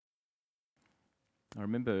I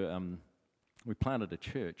remember we planted a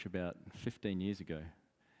church about 15 years ago,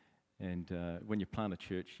 and when you plant a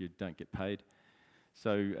church, you don't get paid.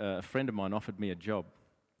 So a friend of mine offered me a job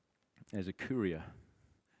as a courier,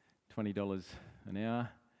 $20 an hour,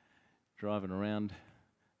 driving around.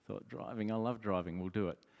 Thought, I love driving, we'll do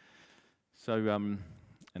it. So, and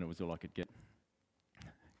it was all I could get,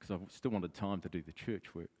 because I still wanted time to do the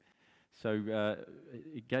church work. So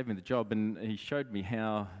he gave me the job, and he showed me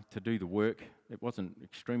how to do the work. It wasn't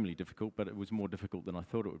extremely difficult, but it was more difficult than I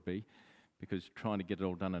thought it would be, because trying to get it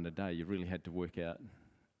all done in a day, you really had to work out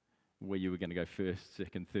where you were going to go first,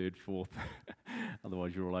 second, third, fourth.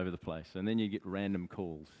 Otherwise, you're all over the place. And then you get random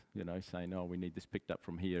calls, saying, we need this picked up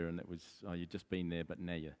from here, and it was, you've just been there, but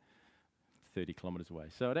now you're 30 kilometres away.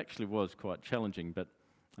 So it actually was quite challenging, but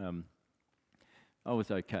I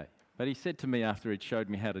was okay. But he said to me after he'd showed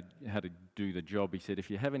me how to do the job, he said, if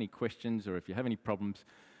you have any questions or if you have any problems,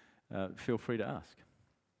 feel free to ask.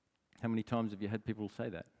 How many times have you had people say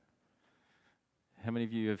that? How many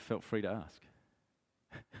of you have felt free to ask?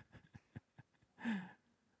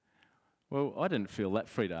 Well, I didn't feel that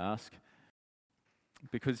free to ask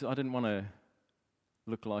because I didn't want to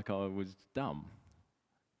look like I was dumb,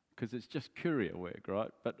 because it's just courier work, right?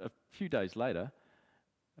 But a few days later,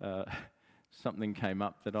 something came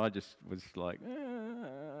up that I just was like,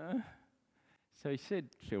 So he said,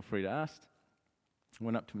 feel free to ask. I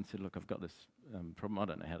went up to him and said, look, I've got this problem. I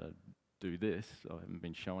don't know how to do this. I haven't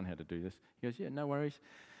been shown how to do this. He goes, yeah, no worries.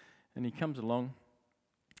 And he comes along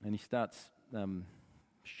and he starts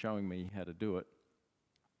showing me how to do it.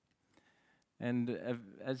 And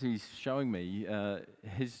as he's showing me,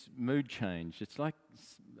 his mood changed. It's like,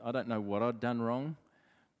 I don't know what I'd done wrong,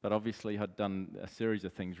 but obviously I'd done a series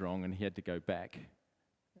of things wrong, and he had to go back.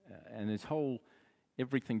 And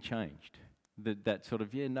everything changed. That sort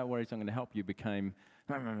of, yeah, no worries, I'm going to help you, became,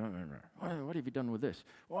 what have you done with this?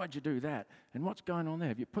 Why'd you do that? And what's going on there?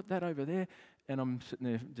 Have you put that over there? And I'm sitting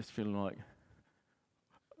there just feeling like,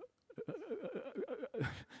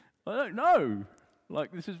 I don't know.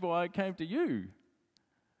 Like, this is why I came to you.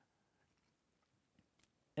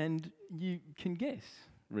 And you can guess,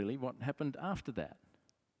 really, what happened after that.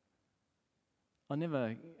 I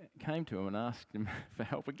never came to him and asked him for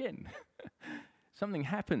help again. Something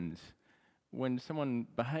happens when someone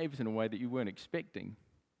behaves in a way that you weren't expecting.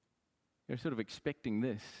 You're sort of expecting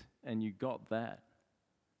this, and you got that.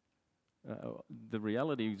 The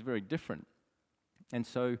reality was very different. And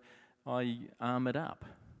so I armoured up.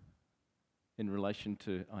 In relation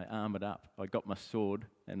to, I armoured up. I got my sword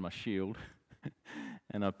and my shield,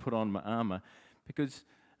 and I put on my armour, because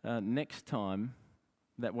next time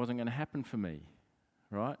that wasn't going to happen for me,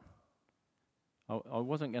 right? I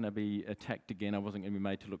wasn't going to be attacked again. I wasn't going to be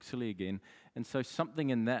made to look silly again. And so something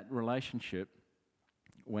in that relationship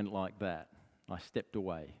went like that. I stepped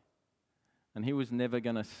away. And he was never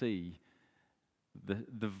going to see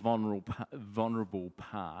the vulnerable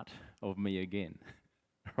part of me again,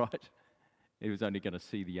 right? He was only going to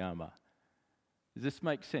see the armour. Does this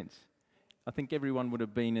make sense? I think everyone would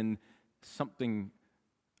have been in something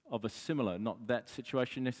of a similar, not that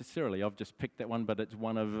situation necessarily. I've just picked that one, but it's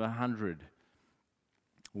one of 100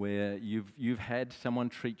 where you've had someone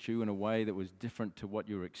treat you in a way that was different to what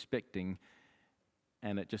you were expecting,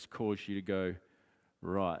 and it just caused you to go,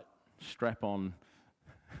 right, strap on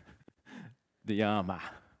the armour,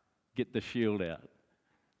 get the shield out.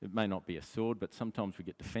 It may not be a sword, but sometimes we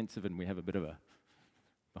get defensive and we have a bit of a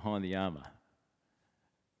behind the armour.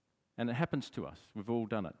 And it happens to us. We've all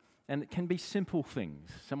done it. And it can be simple things.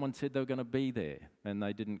 Someone said they were going to be there and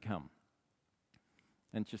they didn't come.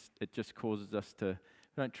 And it just causes us we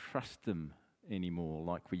don't trust them anymore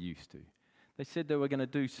like we used to. They said they were going to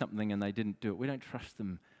do something and they didn't do it. We don't trust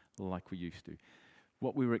them like we used to.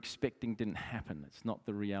 What we were expecting didn't happen. It's not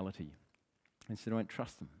the reality. And so I don't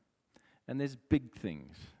trust them. And there's big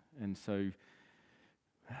things, and so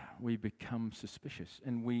we become suspicious,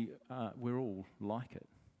 and we're all like it.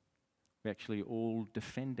 We actually all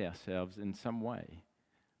defend ourselves in some way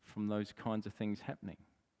from those kinds of things happening.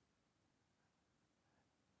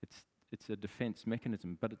 It's a defense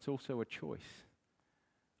mechanism, but it's also a choice.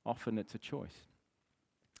 Often it's a choice.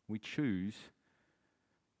 We choose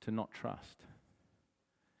to not trust.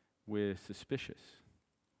 We're suspicious.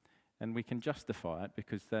 And we can justify it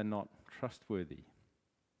because they're not trustworthy.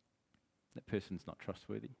 That person's not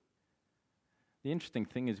trustworthy. The interesting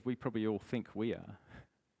thing is we probably all think we are,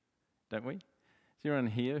 don't we? Is there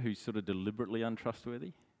anyone here who's sort of deliberately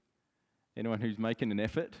untrustworthy? Anyone who's making an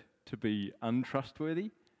effort to be untrustworthy?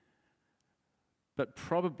 But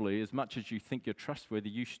probably, as much as you think you're trustworthy,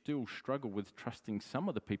 you still struggle with trusting some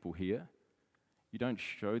of the people here, You don't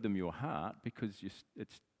show them your heart because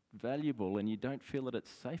it's valuable and you don't feel that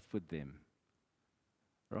it's safe with them,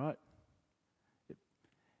 right?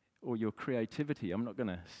 Or your creativity. I'm not going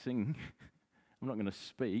to sing, I'm not going to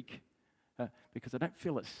speak because I don't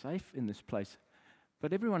feel it's safe in this place.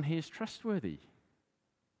 But everyone here is trustworthy.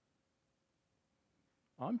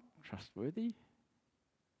 I'm trustworthy,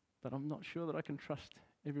 but I'm not sure that I can trust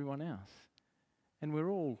everyone else. And we're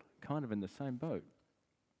all kind of in the same boat.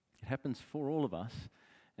 It happens for all of us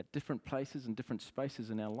at different places and different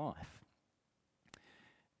spaces in our life.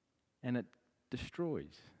 And it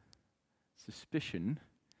destroys. Suspicion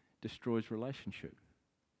destroys relationship.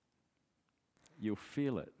 You'll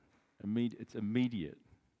feel it. It's immediate.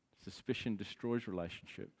 Suspicion destroys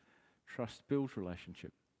relationship. Trust builds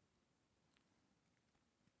relationship.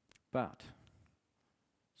 But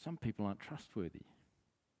some people aren't trustworthy.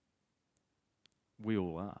 We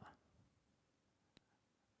all are.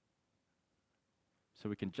 So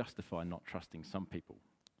we can justify not trusting some people.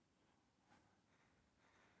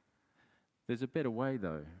 There's a better way,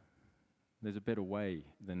 though. There's a better way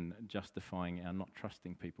than justifying our not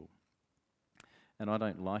trusting people. And I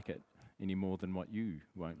don't like it any more than what you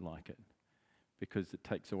won't like it, because it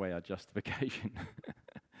takes away our justification.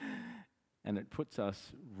 And it puts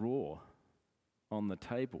us raw on the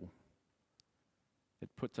table. It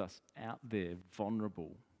puts us out there,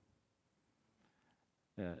 vulnerable,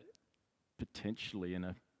 potentially in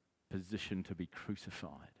a position to be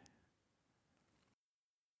crucified.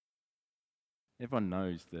 Everyone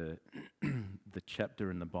knows the chapter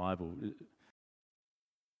in the Bible.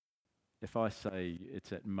 If I say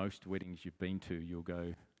it's at most weddings you've been to, you'll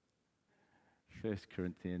go, 1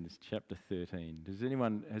 Corinthians chapter 13. Has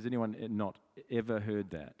anyone not ever heard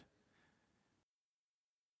that?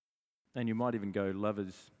 And you might even go, love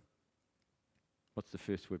is, what's the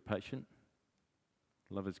first word? Patient?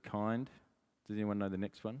 Love is kind. Does anyone know the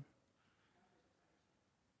next one?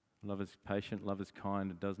 Love is patient, love is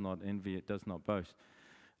kind, it does not envy, it does not boast.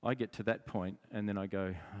 I get to that point and then I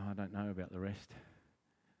go, I don't know about the rest.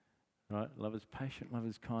 Right? Love is patient, love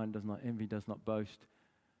is kind, does not envy, does not boast.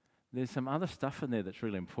 There's some other stuff in there that's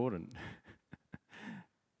really important.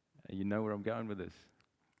 You know where I'm going with this.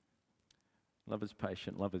 Love is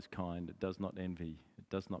patient, love is kind, it does not envy, it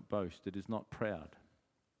does not boast, it is not proud.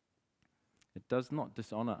 It does not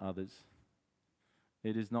dishonor others.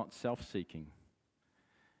 It is not self-seeking.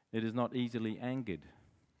 It is not easily angered.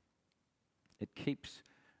 It keeps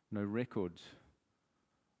no records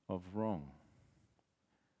of wrong.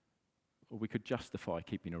 Or we could justify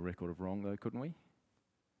keeping a record of wrong, though, couldn't we?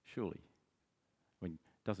 Surely. I mean,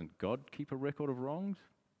 doesn't God keep a record of wrongs?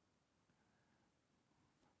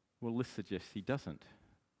 Well, this suggests he doesn't.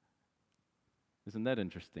 Isn't that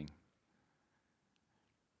interesting?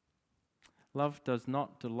 Love does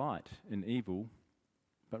not delight in evil,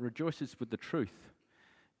 but rejoices with the truth.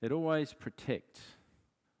 It always protects,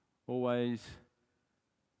 always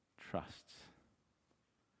trusts,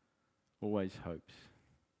 always hopes,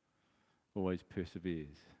 always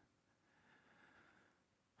perseveres,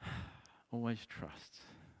 always trusts.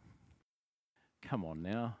 Come on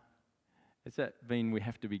now. Does that mean we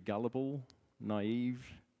have to be gullible, naive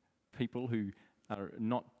people who are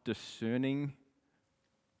not discerning?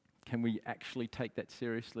 Can we actually take that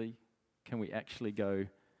seriously? Can we actually go,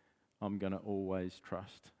 I'm going to always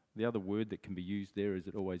trust? The other word that can be used there is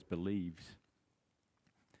it always believes.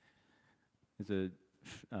 There's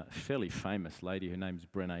a fairly famous lady, her name's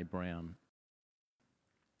Brené Brown.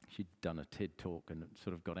 She'd done a TED talk and it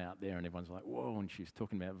sort of got out there and everyone's like, whoa, and she was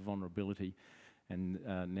talking about vulnerability. And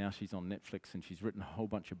now she's on Netflix and she's written a whole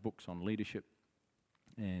bunch of books on leadership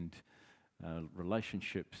and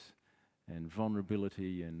relationships and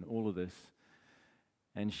vulnerability and all of this.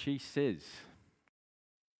 And she says,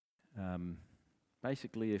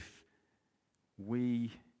 basically, if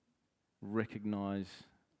we recognize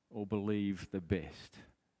or believe the best,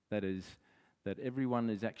 that is, that everyone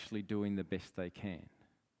is actually doing the best they can,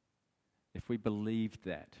 if we believed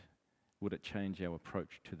that, would it change our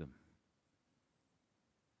approach to them?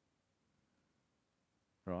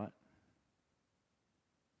 Right?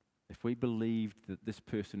 If we believed that this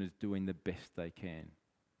person is doing the best they can,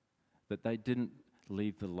 that they didn't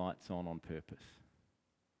leave the lights on purpose,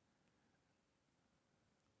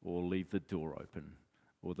 or leave the door open,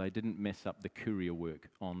 or they didn't mess up the courier work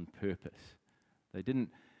on purpose, they didn't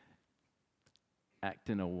act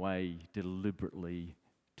in a way deliberately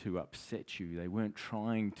to upset you, they weren't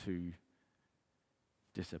trying to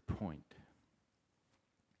disappoint.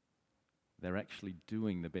 They're actually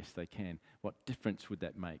doing the best they can. What difference would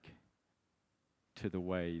that make to the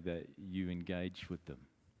way that you engage with them?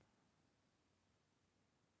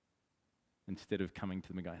 instead of coming to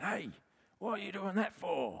them and going, "Hey, what are you doing that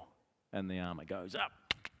for?" And the armour goes up,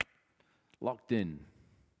 locked in.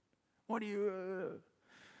 What do you...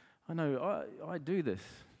 I know, I do this.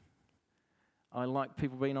 I like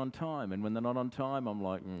people being on time, and when they're not on time, I'm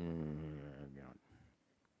like,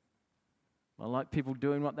 I like people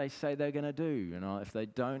doing what they say they're going to do, and if they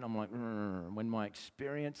don't, I'm like, when my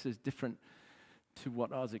experience is different to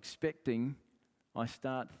what I was expecting, I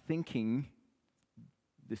start thinking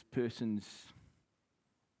this person's,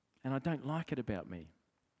 and I don't like it about me.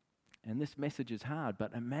 And this message is hard,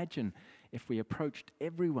 but imagine if we approached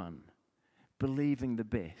everyone believing the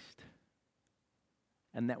best.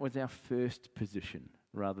 And that was our first position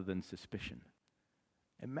rather than suspicion.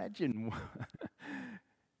 Imagine,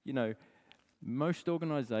 most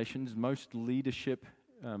organizations, most leadership,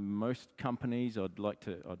 most companies, I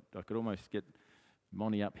could almost get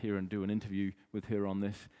Moni up here and do an interview with her on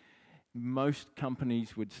this. Most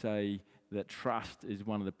companies would say that trust is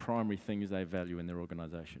one of the primary things they value in their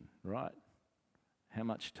organization, right? How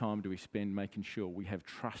much time do we spend making sure we have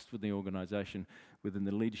trust within the organization, within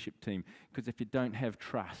the leadership team? Because if you don't have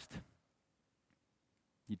trust,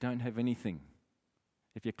 you don't have anything.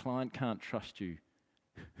 If your client can't trust you,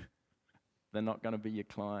 they're not going to be your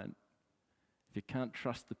client. If you can't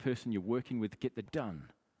trust the person you're working with to get the done,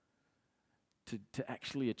 to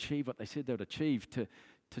actually achieve what they said they would achieve, to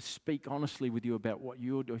speak honestly with you about what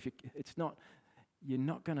you're doing, you're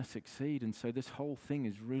not going to succeed. And so this whole thing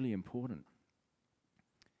is really important.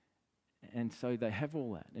 And so they have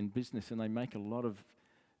all that in business, and they make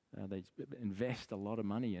they invest a lot of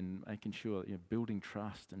money in making sure, building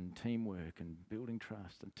trust and teamwork,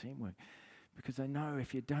 because they know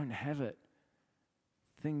if you don't have it,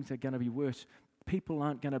 things are going to be worse. People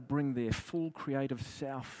aren't going to bring their full creative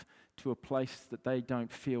self to a place that they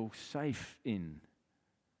don't feel safe in.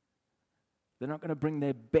 They're not going to bring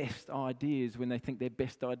their best ideas when they think their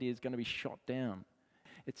best idea is going to be shot down.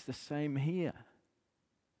 It's the same here.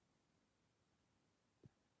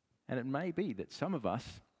 And it may be that some of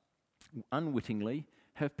us, unwittingly,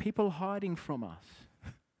 have people hiding from us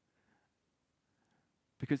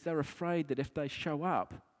because they're afraid that if they show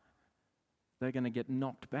up, they're going to get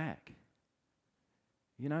knocked back.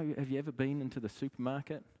 Have you ever been into the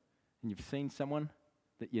supermarket and you've seen someone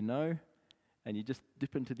that you know and you just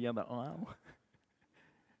dip into the other aisle?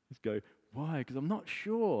 Just go, why? Because I'm not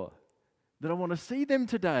sure that I want to see them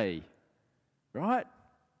today, right?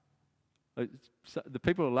 So the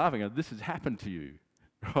people are laughing, this has happened to you,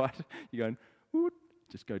 right? You're going, "Oot,"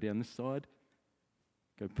 just go down this side,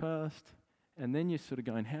 go past, and then you're sort of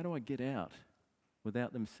going, how do I get out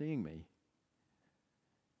without them seeing me?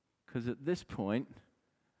 Because at this point,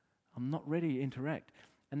 I'm not ready to interact.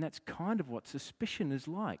 And that's kind of what suspicion is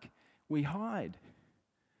like. We hide.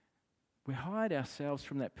 We hide ourselves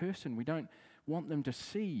from that person. We don't want them to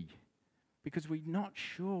see because we're not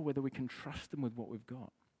sure whether we can trust them with what we've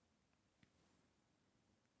got.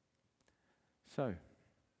 So,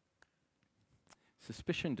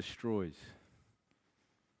 suspicion destroys.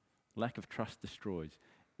 Lack of trust destroys.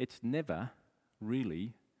 It's never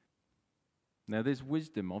really... Now, there's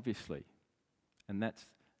wisdom, obviously, and that's,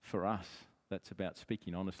 for us, that's about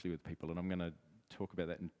speaking honestly with people, and I'm going to talk about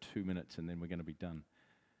that in 2 minutes, and then we're going to be done.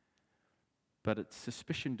 But it's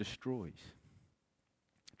suspicion destroys.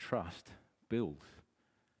 Trust builds.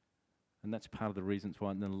 And that's part of the reasons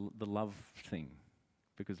why the love thing,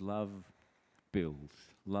 because love builds,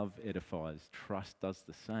 love edifies, trust does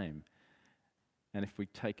the same. And if we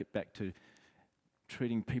take it back to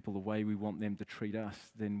treating people the way we want them to treat us,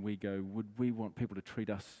 then we go, would we want people to treat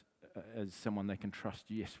us as someone they can trust?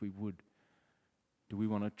 Yes, we would. Do we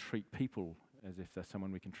want to treat people as if they're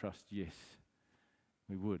someone we can trust? Yes,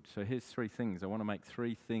 we would. So here's 3 things. I want to make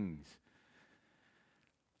 3 things.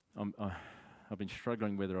 I've been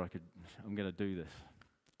struggling whether I'm going to do this.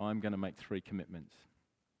 I'm going to make 3 commitments.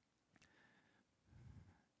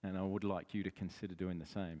 And I would like you to consider doing the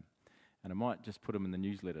same. And I might just put them in the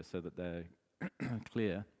newsletter so that they're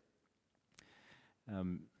clear.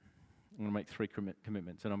 I'm going to make 3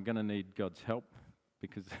 commitments, and I'm going to need God's help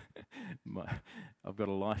because I've got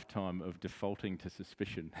a lifetime of defaulting to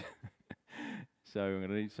suspicion. So I'm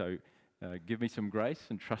going to need, give me some grace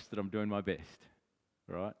and trust that I'm doing my best.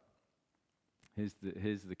 All right?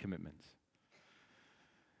 Here's the commitments.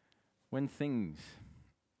 When things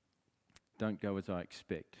don't go as I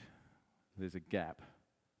expect, there's a gap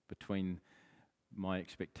between my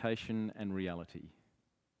expectation and reality.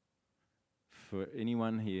 For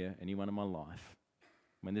anyone here, anyone in my life,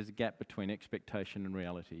 when there's a gap between expectation and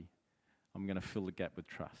reality, I'm going to fill the gap with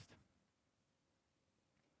trust,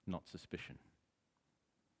 not suspicion.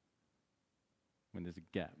 When there's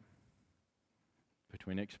a gap.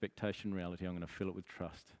 Between expectation and reality, I'm going to fill it with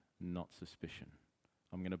trust, not suspicion.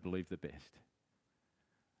 I'm going to believe the best.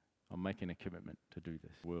 I'm making a commitment to do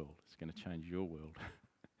this. World, it's going to change your world.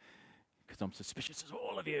 Because I'm suspicious of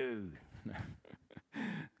all of you. No,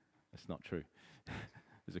 that's not true.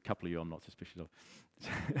 There's a couple of you I'm not suspicious of.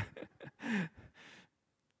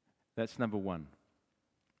 That's number one.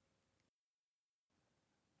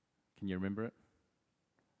 Can you remember it?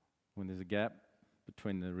 When there's a gap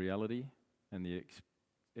between the reality and the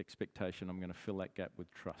expectation, I'm going to fill that gap with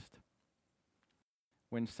trust.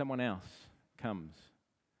 When someone else comes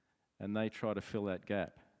and they try to fill that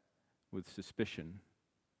gap with suspicion,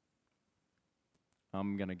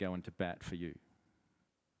 I'm going to go into bat for you.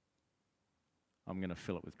 I'm going to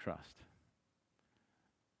fill it with trust.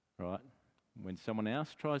 Right? When someone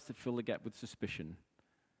else tries to fill the gap with suspicion,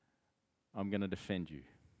 I'm going to defend you.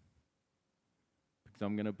 Because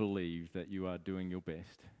I'm going to believe that you are doing your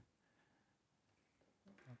best.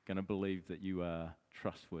 I'm going to believe that you are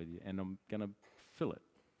trustworthy, and I'm going to fill it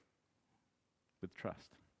with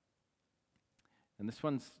trust. And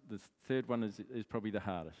the third one is probably the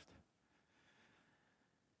hardest.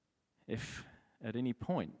 If at any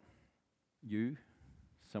point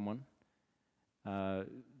someone,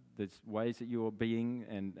 there's ways that you're being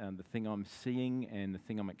and the thing I'm seeing and the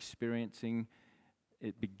thing I'm experiencing,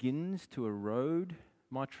 it begins to erode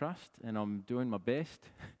my trust, and I'm doing my best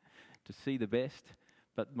to see the best,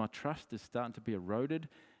 but my trust is starting to be eroded.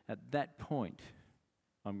 At that point,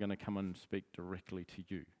 I'm going to come and speak directly to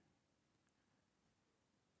you.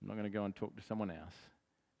 I'm not going to go and talk to someone else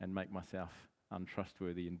and make myself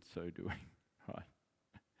untrustworthy in so doing, right?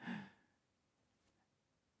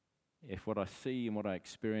 If what I see and what I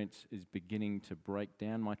experience is beginning to break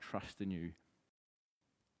down my trust in you,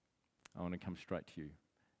 I want to come straight to you.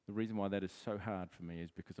 The reason why that is so hard for me is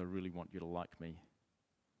because I really want you to like me.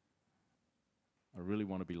 I really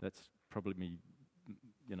want to be, that's probably me,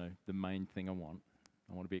 the main thing I want.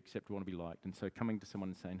 I want to be accepted, I want to be liked. And so coming to someone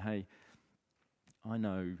and saying, hey, I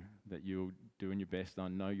know that you're doing your best, I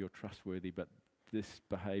know you're trustworthy, but this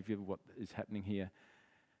behavior, what is happening here,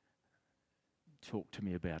 talk to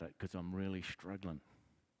me about it because I'm really struggling.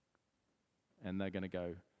 And they're going to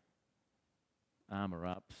go, armor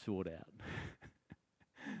up, sword out.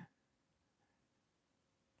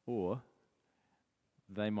 Or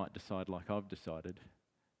they might decide, like I've decided,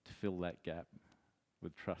 to fill that gap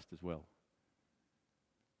with trust as well.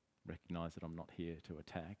 Recognize that I'm not here to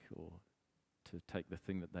attack or to take the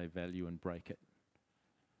thing that they value and break it.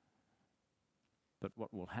 But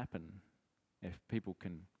what will happen if people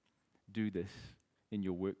can do this in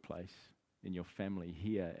your workplace, in your family,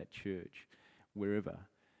 here at church, wherever,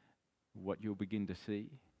 what you'll begin to see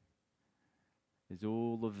is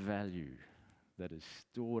all the value that is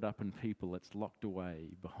stored up in people that's locked away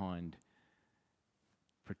behind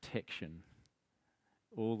protection,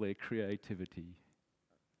 all their creativity,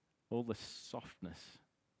 all the softness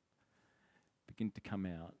begin to come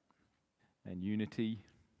out, and unity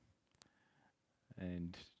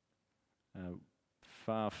and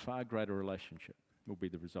far, far greater relationship will be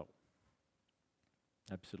the result.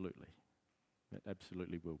 Absolutely. It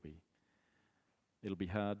absolutely will be. It'll be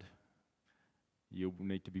hard. You'll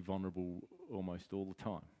need to be vulnerable almost all the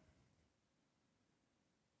time.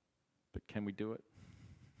 But can we do it?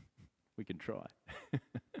 We can try.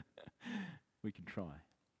 We can try.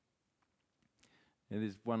 And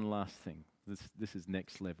there's one last thing. This is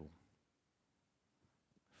next level.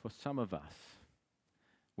 For some of us,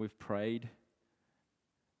 we've prayed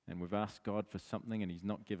and we've asked God for something and He's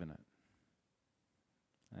not given it.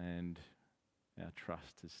 And our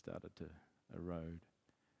trust has started to erode,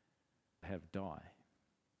 die.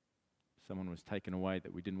 Someone was taken away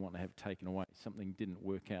that we didn't want to have taken away. Something didn't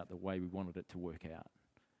work out the way we wanted it to work out.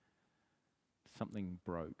 Something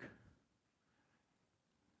broke.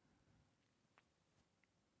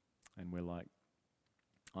 And we're like,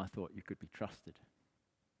 I thought you could be trusted.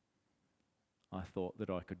 I thought that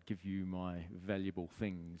I could give you my valuable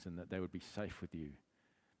things and that they would be safe with you.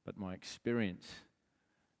 But my experience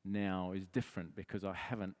now is different because I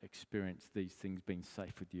haven't experienced these things being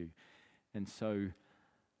safe with you. And so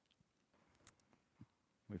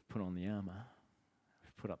we've put on the armor,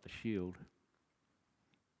 we've put up the shield,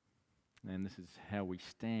 and this is how we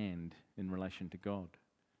stand in relation to God,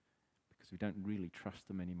 because we don't really trust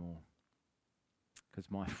Him anymore. Because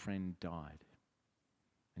my friend died,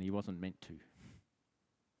 and he wasn't meant to.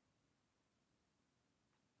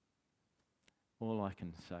 All I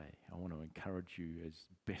can say, I want to encourage you as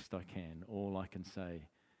best I can, all I can say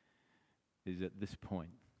is at this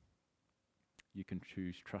point, you can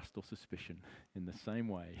choose trust or suspicion in the same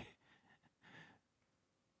way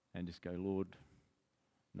and just go, Lord,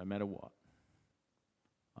 no matter what.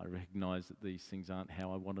 I recognize that these things aren't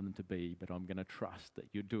how I wanted them to be, but I'm going to trust that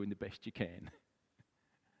you're doing the best you can.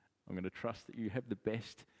 I'm going to trust that you have the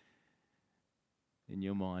best in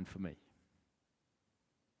your mind for me.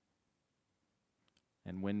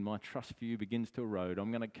 And when my trust for you begins to erode,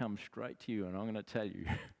 I'm going to come straight to you and I'm going to tell you,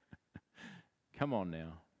 come on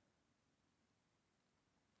now.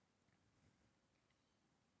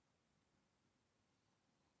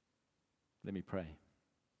 Let me pray.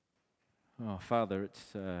 Oh, Father,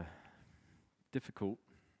 it's difficult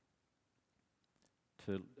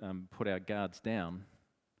to put our guards down,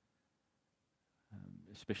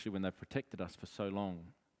 especially when they've protected us for so long.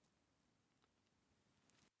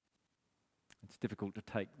 It's difficult to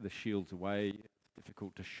take the shields away. It's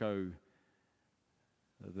difficult to show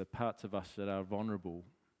the parts of us that are vulnerable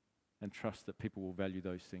and trust that people will value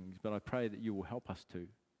those things. But I pray that you will help us to,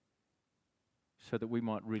 so that we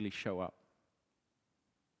might really show up,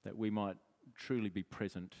 that we might truly be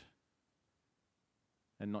present,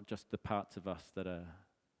 and not just the parts of us that are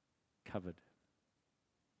covered.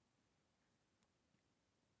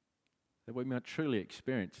 That we might truly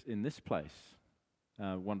experience in this place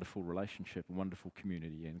wonderful relationship, and wonderful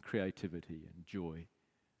community, and creativity, and joy.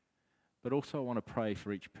 But also I want to pray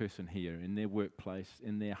for each person here, in their workplace,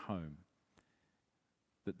 in their home,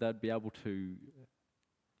 that they'd be able to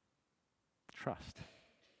trust.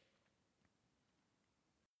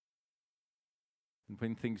 And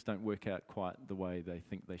when things don't work out quite the way they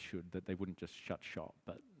think they should, that they wouldn't just shut shop,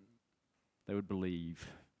 but they would believe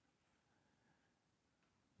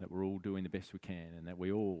that we're all doing the best we can and that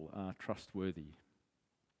we all are trustworthy.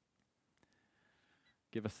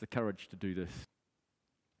 Give us the courage to do this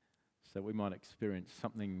so we might experience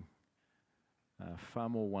something far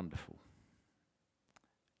more wonderful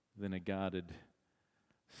than a guarded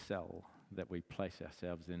cell that we place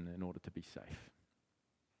ourselves in order to be safe.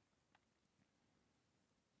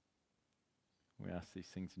 We ask these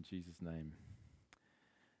things in Jesus' name.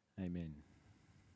 Amen.